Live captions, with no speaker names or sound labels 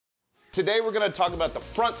Today we're going to talk about the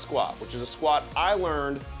front squat, which is a squat I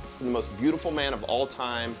learned from the most beautiful man of all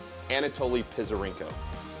time, Anatoly Pisarenko.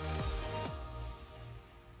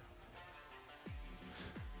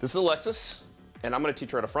 This is Alexis, and I'm going to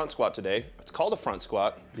teach her how to front squat today. It's called a front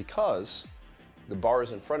squat because the bar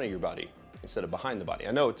is in front of your body instead of behind the body.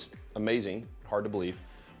 I know it's amazing, hard to believe,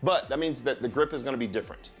 but that means that the grip is going to be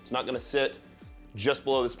different. It's not going to sit just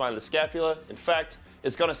below the spine of the scapula. In fact,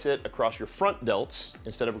 it's going to sit across your front delts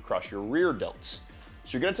instead of across your rear delts.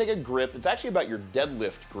 So you're going to take a grip that's actually about your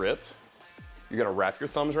deadlift grip. You're going to wrap your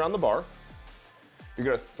thumbs around the bar. You're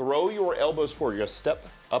going to throw your elbows forward. You're going to step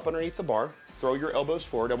up underneath the bar, throw your elbows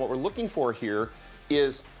forward, and what we're looking for here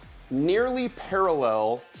is nearly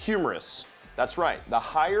parallel humerus. That's right. The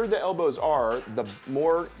higher the elbows are, the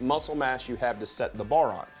more muscle mass you have to set the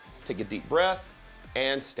bar on. Take a deep breath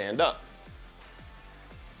and stand up.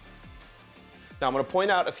 Now I'm going to point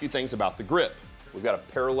out a few things about the grip. We've got a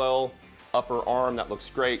parallel upper arm, that looks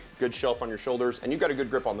great, good shelf on your shoulders, and you've got a good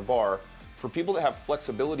grip on the bar. For people that have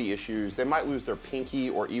flexibility issues, they might lose their pinky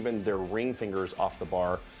or even their ring fingers off the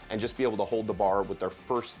bar and just be able to hold the bar with their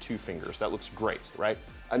first two fingers. That looks great, right?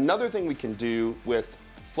 Another thing we can do with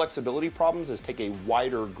flexibility problems is take a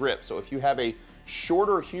wider grip. So if you have a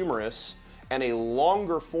shorter humerus and a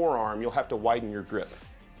longer forearm, you'll have to widen your grip.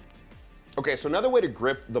 Okay, so another way to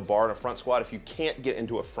grip the bar in a front squat if you can't get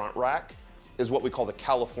into a front rack is what we call the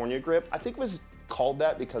California grip. I think it was called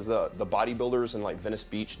that because the bodybuilders in like Venice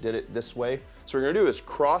Beach did it this way. So what you're gonna do is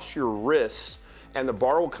cross your wrists and the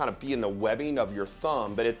bar will kind of be in the webbing of your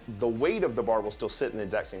thumb, but the weight of the bar will still sit in the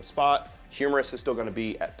exact same spot. Humerus is still gonna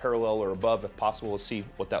be at parallel or above if possible. Let's see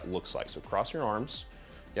what that looks like. So cross your arms,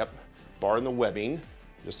 yep, bar in the webbing,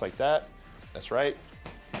 just like that. That's right,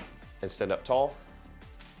 and stand up tall.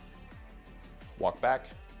 Walk back.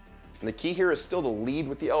 And the key here is still to lead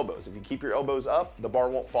with the elbows. If you keep your elbows up, the bar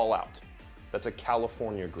won't fall out. That's a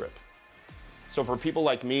California grip. So for people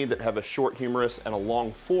like me that have a short humerus and a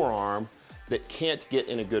long forearm that can't get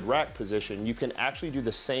in a good rack position, you can actually do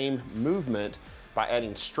the same movement by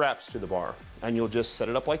adding straps to the bar. And you'll just set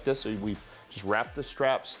it up like this. So we've just wrapped the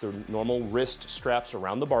straps, the normal wrist straps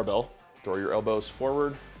around the barbell. Throw your elbows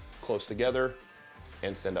forward, close together,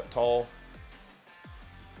 and stand up tall.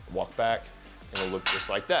 Walk back. It'll look just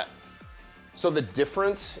like that. So the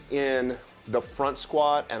difference in the front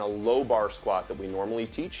squat and a low bar squat that we normally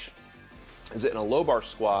teach is that in a low bar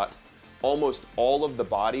squat, almost all of the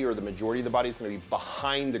body or the majority of the body is going to be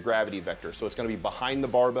behind the gravity vector. So it's going to be behind the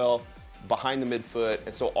barbell, behind the midfoot,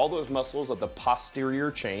 and so all those muscles of the posterior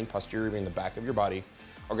chain, posterior being the back of your body,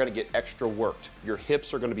 are going to get extra worked. Your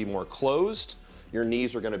hips are going to be more closed, your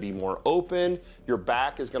knees are going to be more open, your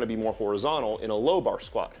back is going to be more horizontal in a low bar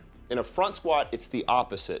squat. In a front squat, it's the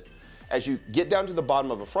opposite. As you get down to the bottom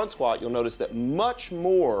of a front squat, you'll notice that a much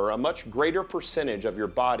greater percentage of your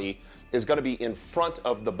body is gonna be in front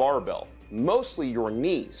of the barbell, mostly your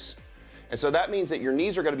knees. And so that means that your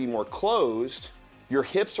knees are gonna be more closed, your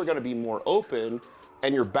hips are gonna be more open,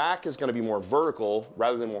 and your back is gonna be more vertical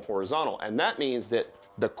rather than more horizontal. And that means that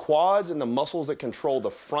the quads and the muscles that control the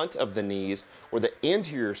front of the knees or the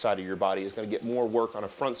anterior side of your body is gonna get more work on a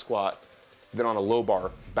front squat than on a low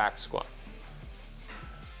bar back squat.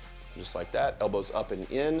 Just like that, elbows up and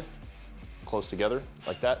in, close together,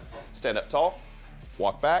 like that. Stand up tall,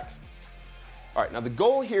 walk back. All right, now the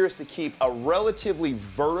goal here is to keep a relatively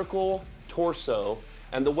vertical torso,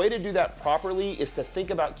 and the way to do that properly is to think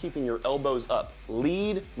about keeping your elbows up.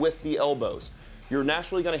 Lead with the elbows. You're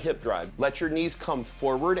naturally gonna hip drive. Let your knees come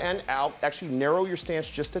forward and out. Actually narrow your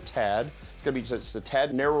stance just a tad. It's gonna be just a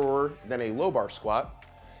tad narrower than a low bar squat.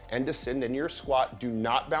 And descend into your squat. Do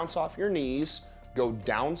not bounce off your knees. Go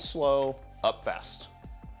down slow, up fast.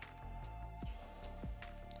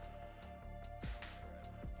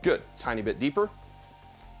 Good, tiny bit deeper.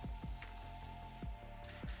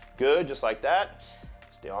 Good, just like that.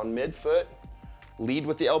 Stay on midfoot. Lead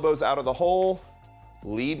with the elbows out of the hole.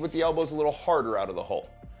 Lead with the elbows a little harder out of the hole.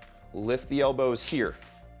 Lift the elbows here.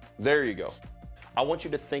 There you go. I want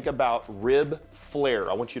you to think about rib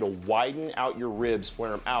flare. I want you to widen out your ribs,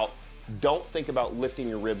 flare them out. Don't think about lifting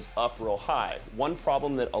your ribs up real high. One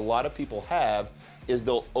problem that a lot of people have is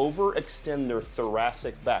they'll overextend their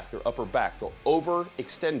thoracic back, their upper back. They'll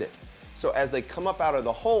overextend it. So as they come up out of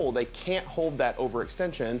the hole, they can't hold that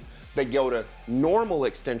overextension. They go to normal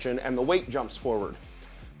extension and the weight jumps forward.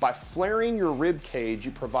 By flaring your rib cage,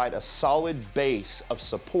 you provide a solid base of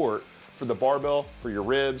support for the barbell, for your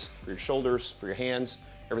ribs, for your shoulders, for your hands.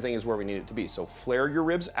 Everything is where we need it to be. So flare your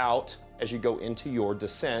ribs out as you go into your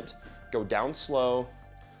descent. Go down slow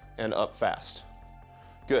and up fast.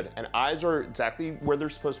 Good, and eyes are exactly where they're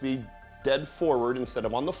supposed to be dead forward instead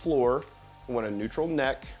of on the floor. We want a neutral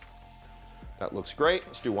neck. That looks great.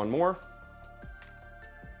 Let's do one more.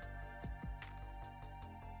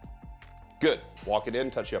 Good. Walk it in,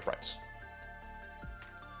 touch the uprights.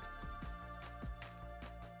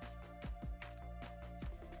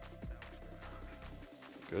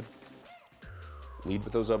 Good. Lead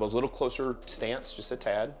with those elbows. A little closer stance, just a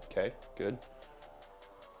tad. Okay, good.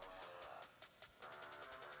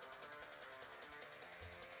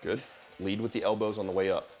 Good. Lead with the elbows on the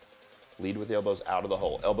way up. Lead with the elbows out of the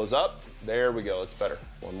hole. Elbows up. There we go. It's better.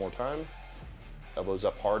 One more time. Elbows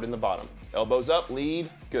up hard in the bottom. Elbows up, lead.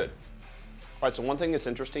 Good. All right, so one thing that's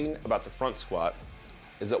interesting about the front squat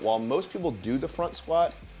is that while most people do the front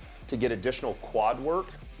squat to get additional quad work,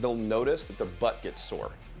 they'll notice that their butt gets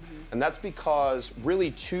sore. And that's because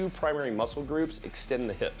really two primary muscle groups extend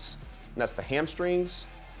the hips. And that's the hamstrings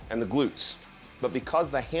and the glutes. But because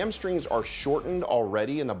the hamstrings are shortened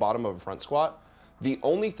already in the bottom of a front squat, the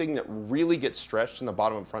only thing that really gets stretched in the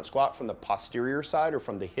bottom of a front squat from the posterior side or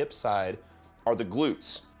from the hip side are the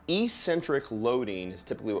glutes. Eccentric loading is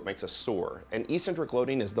typically what makes us sore. And eccentric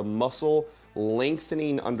loading is the muscle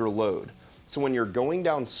lengthening under load. So when you're going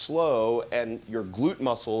down slow and your glute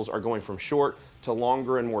muscles are going from short to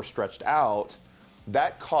longer and more stretched out,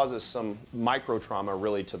 that causes some micro trauma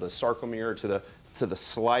really to the sarcomere, to the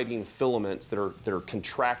sliding filaments that are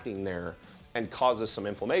contracting there, and causes some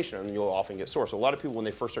inflammation, and you'll often get sore. So a lot of people, when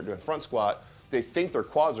they first start doing front squat, they think their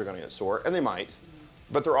quads are gonna get sore, and they might,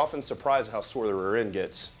 but they're often surprised how sore their rear end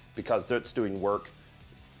gets because it's doing work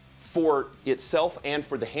for itself and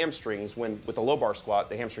for the hamstrings, when with a low bar squat,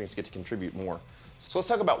 the hamstrings get to contribute more. So let's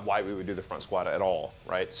talk about why we would do the front squat at all,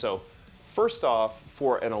 right? So first off,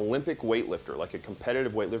 for an Olympic weightlifter, like a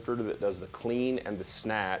competitive weightlifter that does the clean and the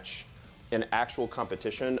snatch in actual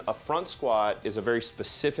competition, a front squat is a very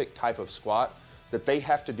specific type of squat that they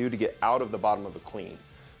have to do to get out of the bottom of a clean.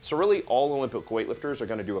 So really all Olympic weightlifters are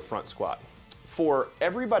gonna do a front squat. For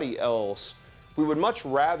everybody else, we would much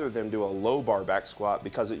rather them do a low bar back squat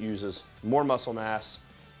because it uses more muscle mass,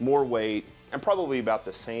 more weight, and probably about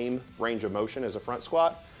the same range of motion as a front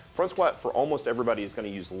squat. Front squat for almost everybody is gonna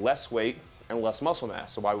use less weight and less muscle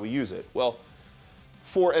mass. So why we use it? Well,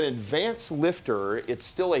 for an advanced lifter, it's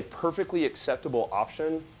still a perfectly acceptable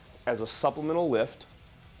option as a supplemental lift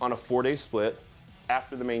on a 4-day split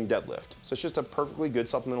after the main deadlift. So it's just a perfectly good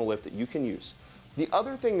supplemental lift that you can use. The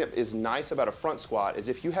other thing that is nice about a front squat is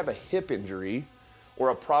if you have a hip injury or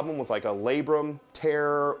a problem with like a labrum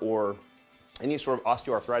tear or any sort of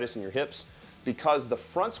osteoarthritis in your hips, because the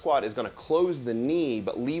front squat is gonna close the knee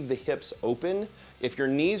but leave the hips open. If your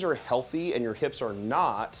knees are healthy and your hips are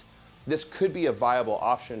not, this could be a viable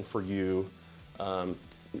option for you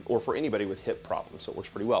or for anybody with hip problems, so it works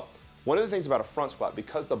pretty well. One of the things about a front squat,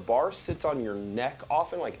 because the bar sits on your neck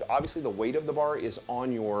often, like obviously the weight of the bar is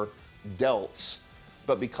on your delts,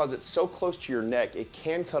 but because it's so close to your neck, it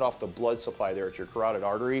can cut off the blood supply there at your carotid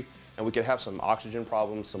artery, and we could have some oxygen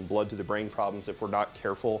problems, some blood to the brain problems if we're not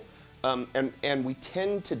careful. And we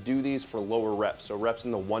tend to do these for lower reps, so reps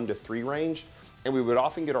in the 1 to 3 range, and we would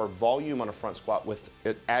often get our volume on a front squat with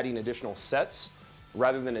adding additional sets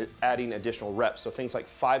rather than adding additional reps. So things like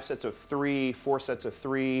 5 sets of 3, 4 sets of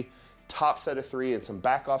 3, top set of 3 and some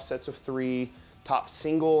back off sets of 3, top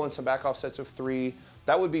single and some back off sets of 3.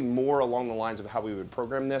 That would be more along the lines of how we would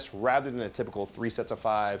program this rather than a typical 3 sets of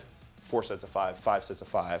 5, 4 sets of 5, 5 sets of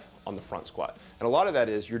 5 on the front squat. And a lot of that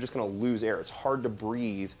is you're just gonna lose air. It's hard to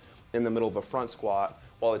breathe in the middle of a front squat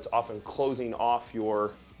while it's often closing off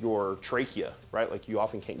your trachea, right? Like you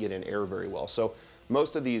often can't get in air very well. So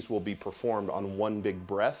most of these will be performed on one big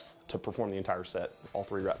breath to perform the entire set, all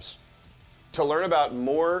 3 reps. To learn about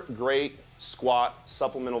more great squat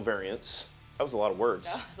supplemental variants, that was a lot of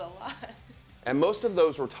words. That was a lot. And most of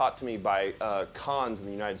those were taught to me by cons in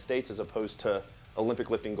the United States as opposed to Olympic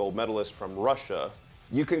lifting gold medalists from Russia.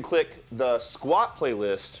 You can click the squat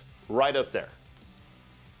playlist right up there.